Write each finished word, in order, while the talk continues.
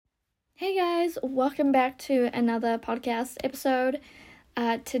Hey guys, welcome back to another podcast episode.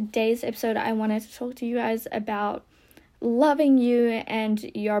 Today's episode, I wanted to talk to you guys about loving you and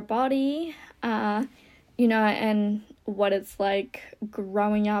your body, and what it's like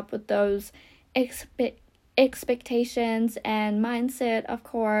growing up with those expectations and mindset, of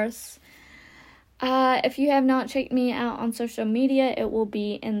course. If you have not checked me out on social media, it will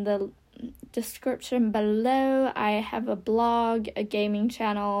be in the description below. I have a blog, a gaming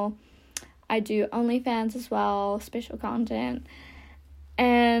channel. I do OnlyFans as well, special content,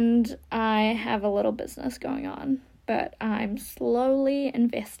 and I have a little business going on, but I'm slowly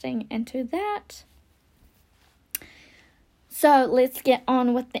investing into that. So let's get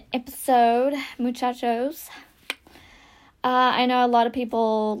on with the episode, muchachos. I know a lot of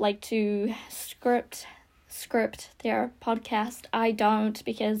people like to script their podcast. I don't,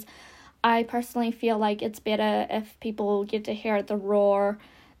 because I personally feel like it's better if people get to hear the raw,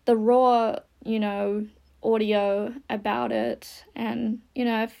 audio about it. And,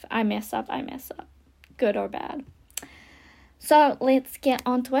 if I mess up, good or bad. So let's get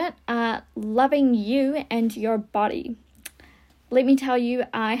onto it. Loving you and your body. Let me tell you,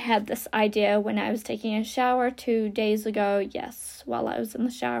 I had this idea when I was taking a shower 2 days ago. Yes, while I was in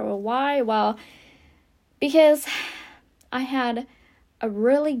the shower. Why? Well, because I had a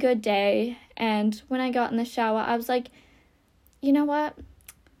really good day, and when I got in the shower, I was like, you know what?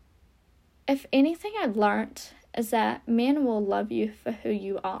 If anything I've learned is that men will love you for who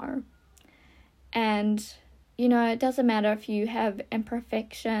you are. And, it doesn't matter if you have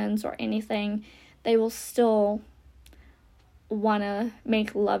imperfections or anything, they will still want to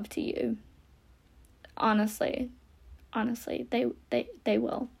make love to you. Honestly, they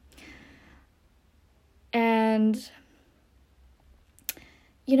will. And,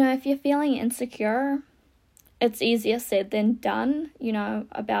 if you're feeling insecure, it's easier said than done,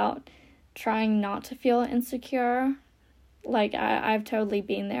 about trying not to feel insecure. Like, I've totally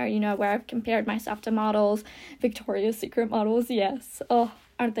been there, where I've compared myself to models, Victoria's Secret models, yes. Oh,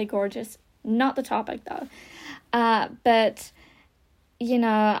 aren't they gorgeous? Not the topic, though. But,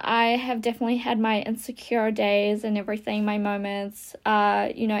 I have definitely had my insecure days and everything, my moments,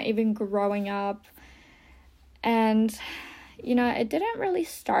 even growing up. And, it didn't really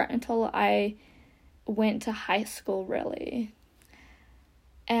start until I went to high school, really.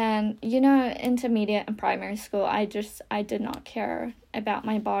 And, intermediate and primary school, I did not care about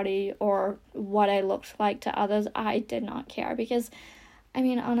my body or what I looked like to others. I did not care because,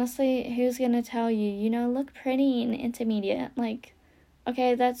 honestly, who's going to tell you, look pretty in intermediate? Like,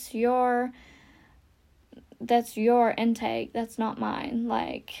 okay, that's your intake. That's not mine.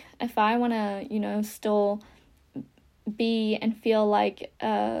 Like, if I want to, still be and feel like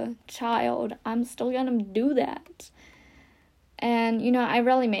a child, I'm still going to do that. And, I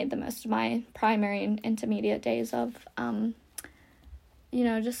really made the most of my primary and intermediate days of,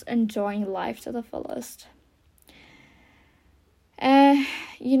 just enjoying life to the fullest. In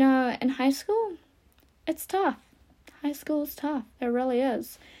high school, it's tough. High school is tough. It really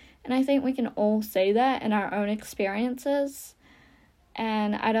is. And I think we can all say that in our own experiences.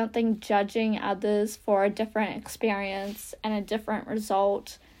 And I don't think judging others for a different experience and a different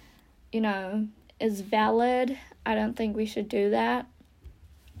result, is valid. I don't think we should do that.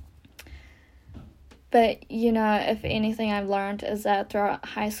 But, if anything I've learned is that throughout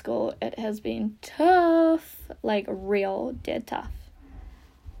high school, it has been tough, like real dead tough.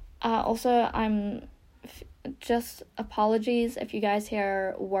 Also, I'm just apologies if you guys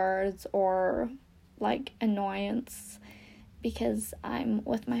hear words or like annoyance, because I'm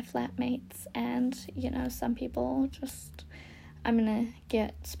with my flatmates and, some people just, I'm going to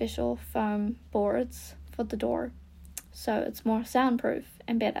get special foam boards for the door, so it's more soundproof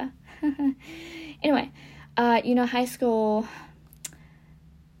and better. Anyway, high school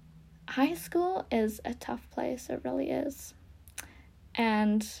is a tough place. It really is.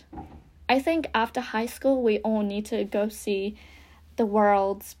 And I think after high school, we all need to go see the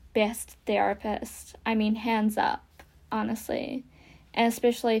world's best therapist. Hands up, honestly. And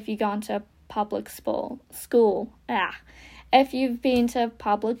especially if you've gone to public school. If you've been to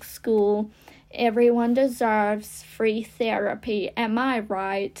public school, everyone deserves free therapy. Am I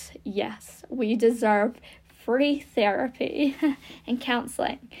right? Yes, we deserve free therapy and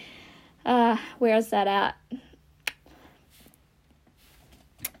counseling. Where's that at?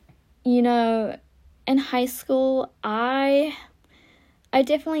 In high school, I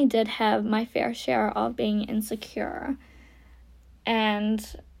definitely did have my fair share of being insecure. And,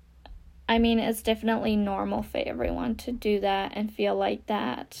 it's definitely normal for everyone to do that and feel like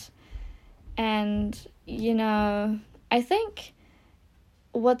that. And, I think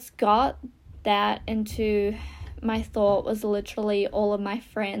what's got that into my thought was literally all of my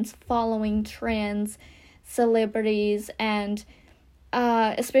friends following trends, celebrities, and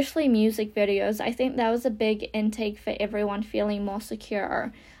especially music videos. I think that was a big intake for everyone feeling more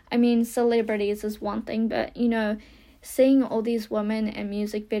secure. I mean, celebrities is one thing, but, seeing all these women in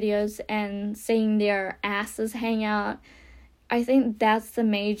music videos and seeing their asses hang out, I think that's the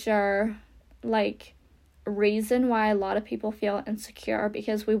major, reason why a lot of people feel insecure,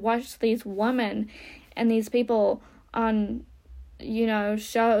 because we watch these women and these people on,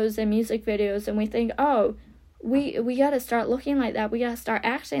 shows and music videos, and we think, oh, we gotta start looking like that, we gotta start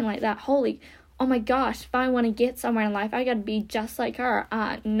acting like that, oh my gosh, if I want to get somewhere in life, I gotta be just like her.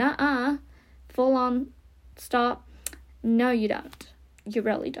 Nuh-uh, full on, stop. No, you don't. You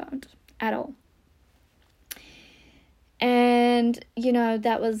really don't, at all. And,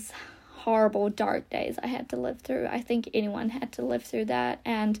 that was horrible, dark days I had to live through. I think anyone had to live through that,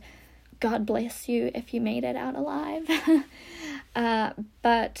 and God bless you if you made it out alive.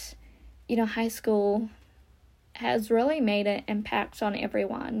 But, high school has really made an impact on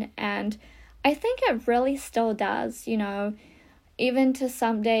everyone, and I think it really still does, even to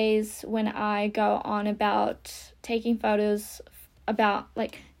some days when I go on about taking photos of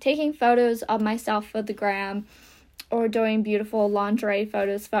myself for the gram, or doing beautiful lingerie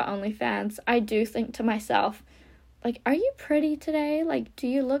photos for OnlyFans, I do think to myself, are you pretty today? Do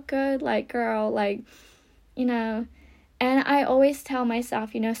you look good? Girl, and I always tell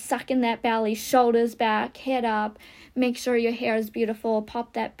myself, suck in that belly, shoulders back, head up, make sure your hair is beautiful,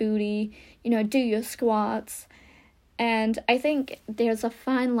 pop that booty, do your squats. And I think there's a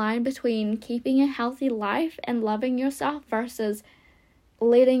fine line between keeping a healthy life and loving yourself versus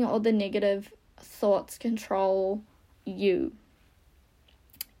letting all the negative thoughts control you.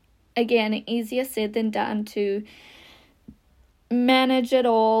 Again, easier said than done to manage it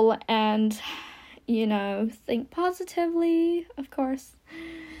all and, think positively, of course.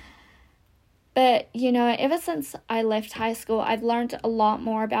 But, ever since I left high school, I've learned a lot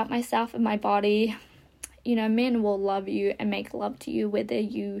more about myself and my body. Men will love you and make love to you whether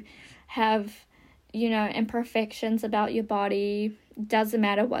you have, imperfections about your body. Doesn't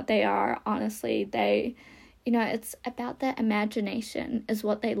matter what they are, honestly. They, it's about their imagination is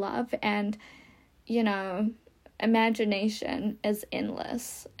what they love. And, imagination is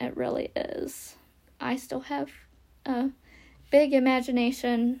endless. It really is. I still have a big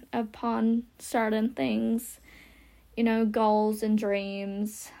imagination upon certain things, goals and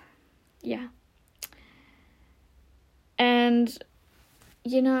dreams. Yeah. And,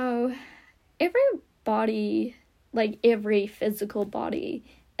 every body, every physical body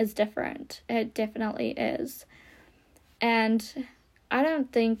is different. It definitely is. And I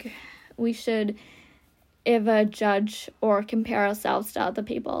don't think we should ever judge or compare ourselves to other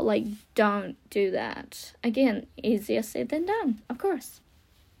people. Don't do that. Again, easier said than done, of course.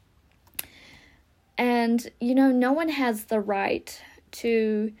 And, no one has the right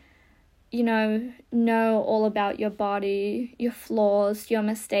to, know all about your body, your flaws, your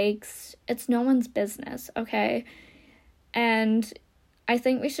mistakes. It's no one's business, okay? And I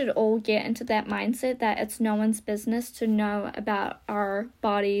think we should all get into that mindset that it's no one's business to know about our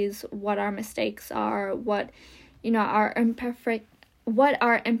bodies, what our mistakes are, what our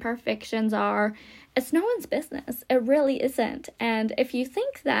imperfections are. It's no one's business. It really isn't. And if you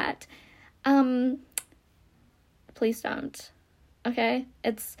think that, please don't. Okay?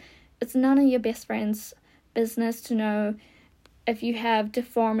 It's none of your best friend's business to know if you have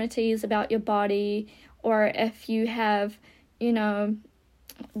deformities about your body, or if you have,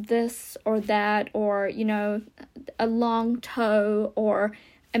 this or that, or, a long toe or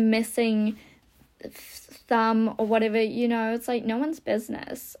a missing thumb or whatever, it's no one's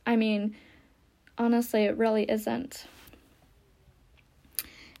business. I mean, honestly, it really isn't.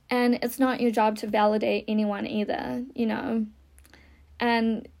 And it's not your job to validate anyone either,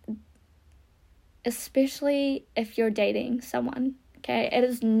 and especially if you're dating someone, okay? It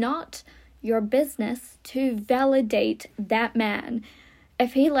is not your business to validate that man.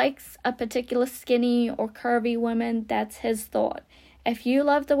 If he likes a particular skinny or curvy woman, that's his thought. If you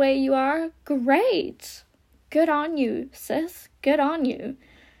love the way you are, great. Good on you, sis. Good on you.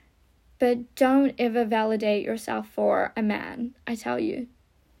 But don't ever validate yourself for a man. I tell you,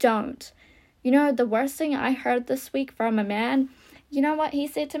 don't. The worst thing I heard this week from a man, you know what he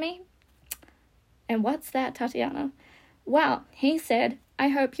said to me? And what's that, Tatiana? Well, he said, I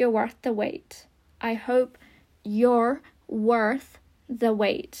hope you're worth the wait. I hope you're worth the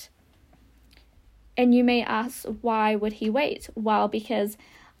wait. And you may ask, why would he wait? Well, because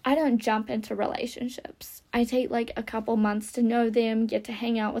I don't jump into relationships. I take like a couple months to know them, get to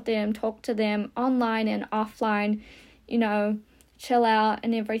hang out with them, talk to them online and offline, chill out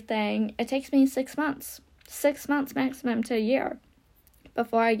and everything. It takes me 6 months. 6 months maximum to a year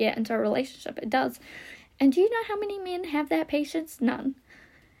before I get into a relationship. It does. And do you know how many men have that patience? None.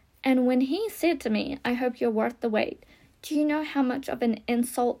 And when he said to me, I hope you're worth the wait, do you know how much of an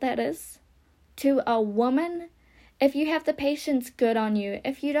insult that is to a woman? If you have the patience, good on you.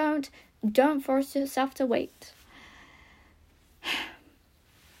 If you don't force yourself to wait.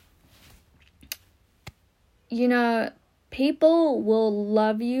 People will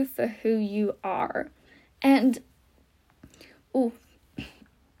love you for who you are. And,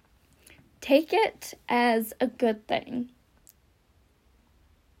 take it as a good thing.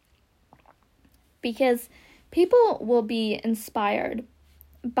 Because people will be inspired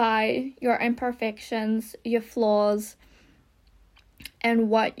by your imperfections, your flaws, and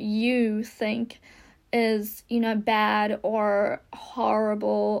what you think is, bad or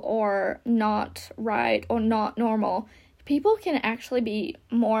horrible or not right or not normal. People can actually be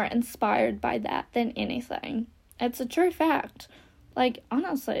more inspired by that than anything. It's a true fact. Like,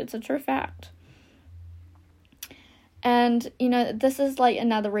 honestly, it's a true fact. And, this is like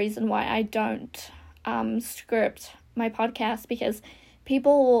another reason why I don't script my podcast, because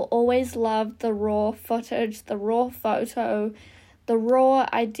people will always love the raw footage, the raw photo, the raw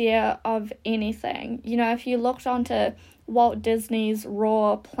idea of anything. If you looked onto Walt Disney's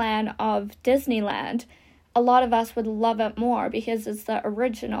raw plan of Disneyland, a lot of us would love it more because it's the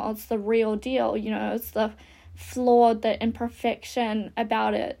original, it's the real deal, it's the flawed, the imperfection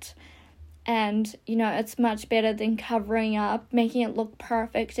about it. And, it's much better than covering up, making it look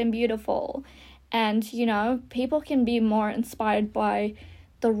perfect and beautiful. And, people can be more inspired by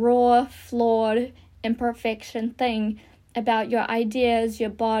the raw, flawed, imperfection thing about your ideas, your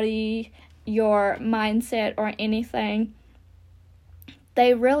body, your mindset, or anything.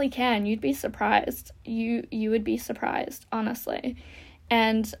 They really can. You'd be surprised. You would be surprised, honestly.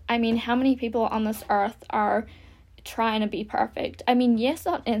 And, how many people on this earth are trying to be perfect? Yes,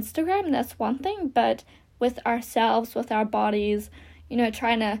 on Instagram, that's one thing, but with ourselves, with our bodies,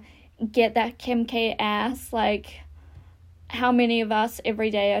 trying to get that Kim K ass, like, how many of us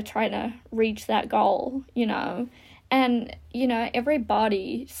every day are trying to reach that goal, And, every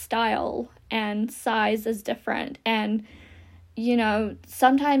body style and size is different. And,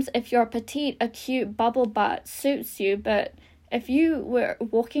 sometimes if you're petite, a cute bubble butt suits you. But if you were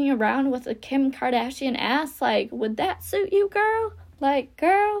walking around with a Kim Kardashian ass, like, would that suit you, girl? Like,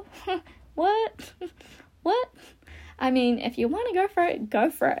 girl, what? What? If you want to go for it, go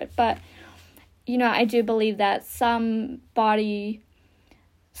for it. But, I do believe that some body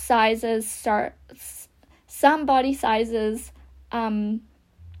sizes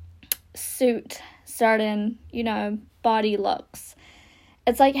suit certain, body looks.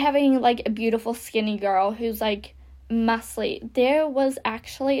 It's like having, like, a beautiful skinny girl who's, like, muscly. There was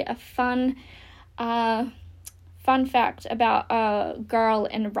actually a fun fact about a girl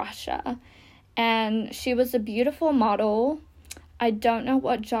in Russia, and she was a beautiful model. I don't know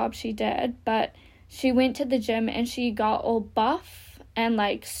what job she did, but she went to the gym and she got all buff and,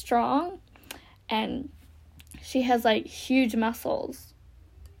 like, strong, and she has, like, huge muscles.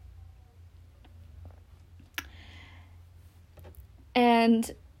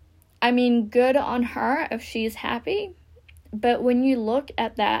 And, good on her if she's happy. But when you look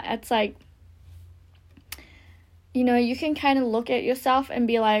at that, it's like, you can kind of look at yourself and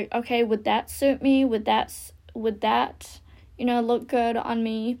be like, okay, would that suit me? Would that, look good on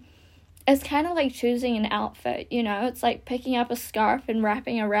me? It's kind of like choosing an outfit, It's like picking up a scarf and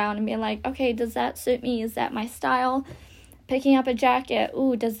wrapping around and being like, okay, does that suit me? Is that my style? Picking up a jacket,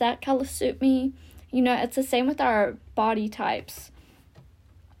 does that color suit me? It's the same with our body types.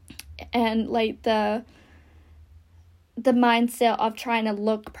 And, like, the mindset of trying to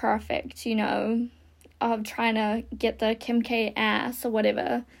look perfect, of trying to get the Kim K ass or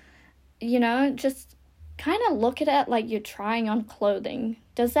whatever, just kind of look at it like you're trying on clothing.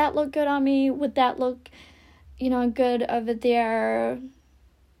 Does that look good on me? Would that look, good over there?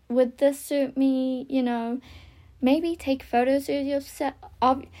 Would this suit me? Maybe take photos of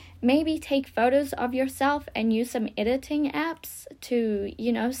yourself and use some editing apps to,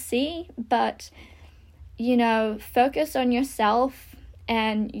 see. But, focus on yourself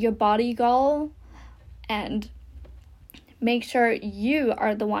and your body goal and make sure you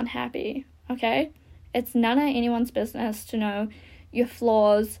are the one happy, okay? It's none of anyone's business to know your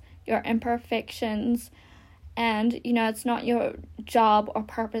flaws, your imperfections, and, it's not your job or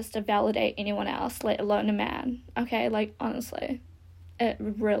purpose to validate anyone else, let alone a man, okay? Like, honestly, It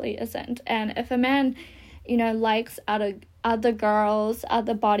really isn't. And if a man, likes other girls,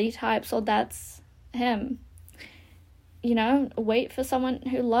 other body types, well, that's him. Wait for someone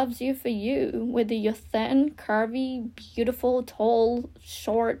who loves you for you, whether you're thin, curvy, beautiful, tall,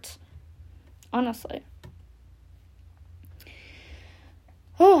 short. Honestly.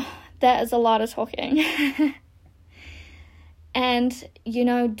 Oh, that is a lot of talking. And,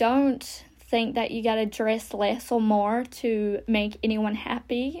 don't think that you gotta dress less or more to make anyone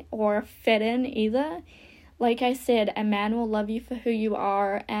happy or fit in either. Like I said, a man will love you for who you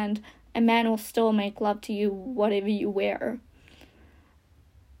are, and a man will still make love to you whatever you wear.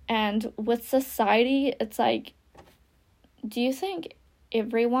 And with society, it's like, do you think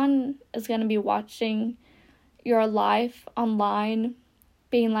everyone is going to be watching your life online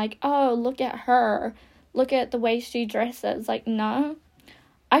being like, oh, look at her, look at the way she dresses? Like, no.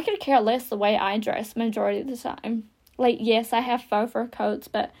 I could care less the way I dress majority of the time. Like, yes, I have faux fur coats,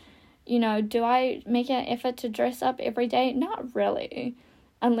 but, do I make an effort to dress up every day? Not really.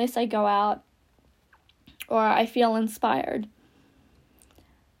 Unless I go out or I feel inspired.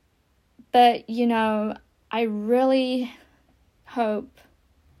 But, I really hope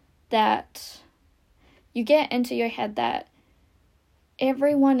that you get into your head that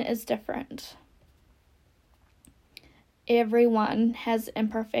everyone is different. Everyone has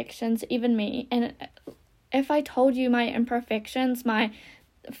imperfections, even me. And if I told you my imperfections, my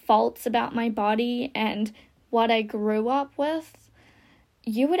faults about my body and what I grew up with,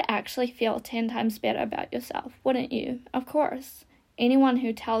 you would actually feel 10 times better about yourself, wouldn't you? Of course. Anyone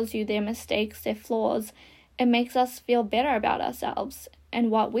who tells you their mistakes, their flaws, it makes us feel better about ourselves and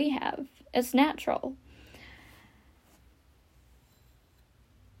what we have. It's natural.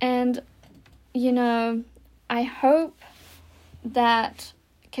 And, I hope that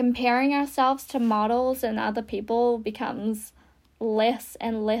comparing ourselves to models and other people becomes less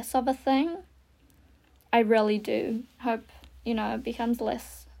and less of a thing. I really do hope, it becomes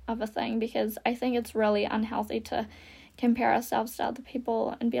less of a thing, because I think it's really unhealthy to compare ourselves to other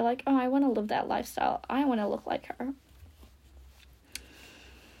people and be like, oh, I want to live that lifestyle. I want to look like her.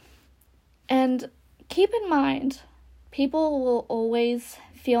 And keep in mind, people will always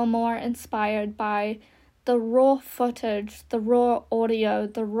feel more inspired by the raw footage, the raw audio,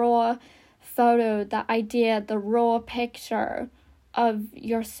 the raw photo, the idea, the raw picture of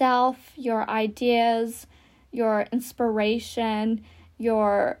yourself, your ideas, your inspiration,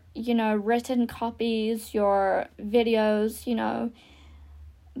 your, written copies, your videos,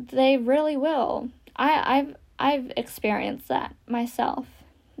 they really will. I've experienced that myself.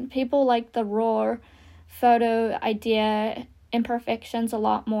 People like the raw photo idea imperfections a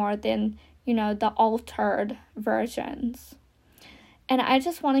lot more than, the altered versions. And I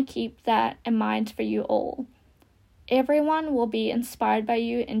just want to keep that in mind for you all. Everyone will be inspired by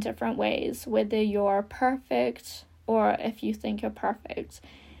you in different ways, whether you're perfect or if you think you're perfect.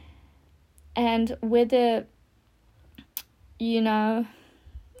 And whether,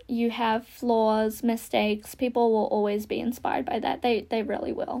 you have flaws, mistakes, people will always be inspired by that. They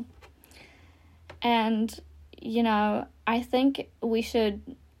really will. And, I think we should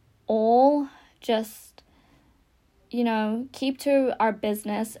all just, keep to our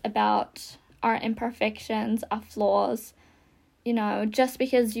business about our imperfections, our flaws. Just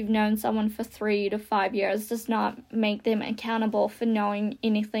because you've known someone for 3 to 5 years does not make them accountable for knowing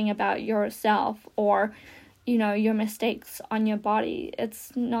anything about yourself or, your mistakes on your body.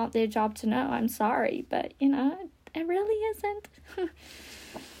 It's not their job to know. I'm sorry, but, it really isn't.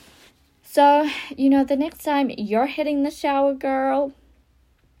 So, the next time you're hitting the shower, girl,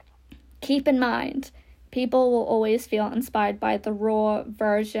 keep in mind, people will always feel inspired by the raw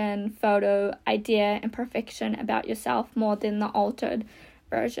version, photo, idea, and perfection about yourself more than the altered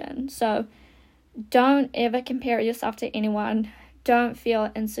version. So don't ever compare yourself to anyone. Don't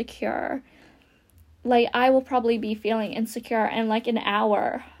feel insecure. Like, I will probably be feeling insecure in like an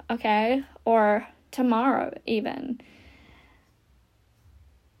hour, okay? Or tomorrow even.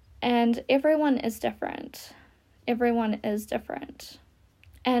 And everyone is different. Everyone is different.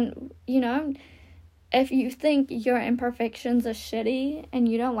 And, if you think your imperfections are shitty and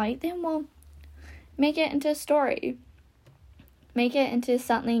you don't like them, well, make it into a story. Make it into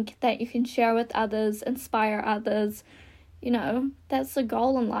something that you can share with others, inspire others. That's the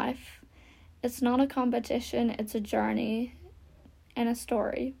goal in life. It's not a competition, it's a journey and a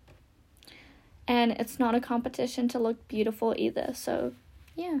story. And it's not a competition to look beautiful either. So,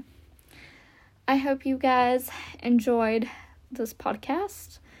 yeah. I hope you guys enjoyed this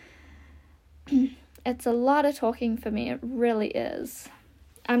podcast. It's a lot of talking for me. It really is.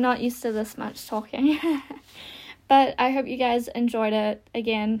 I'm not used to this much talking. But I hope you guys enjoyed it.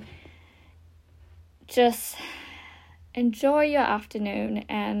 Again, just enjoy your afternoon,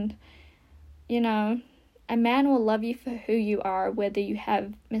 and, a man will love you for who you are, whether you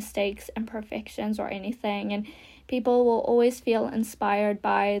have mistakes, imperfections, or anything, and people will always feel inspired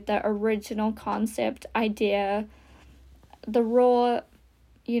by the original concept, idea, the raw,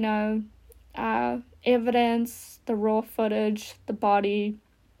 evidence, the raw footage, the body,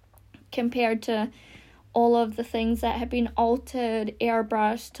 compared to all of the things that have been altered,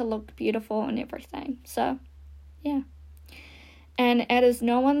 airbrushed to look beautiful and everything. So, yeah. And it is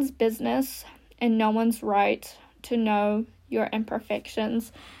no one's business and no one's right to know your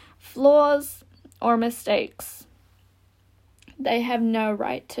imperfections, flaws, or mistakes. They have no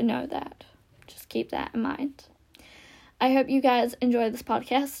right to know that. Just keep that in mind. I hope you guys enjoy this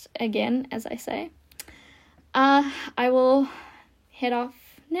podcast, again, as I say. I will head off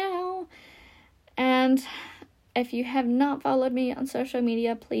now. And if you have not followed me on social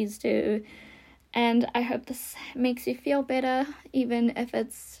media, please do. And I hope this makes you feel better, even if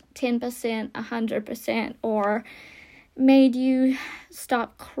it's 10%, 100%, or made you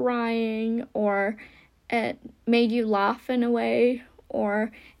stop crying, or it made you laugh in a way,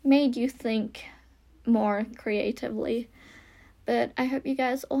 or made you think more creatively. But I hope you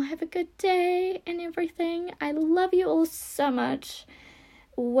guys all have a good day and everything. I love you all so much.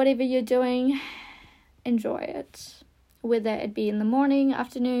 Whatever you're doing, enjoy it. Whether it be in the morning,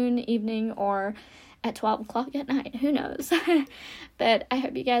 afternoon, evening, or at 12 o'clock at night. Who knows? But I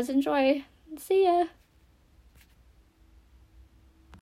hope you guys enjoy. See ya.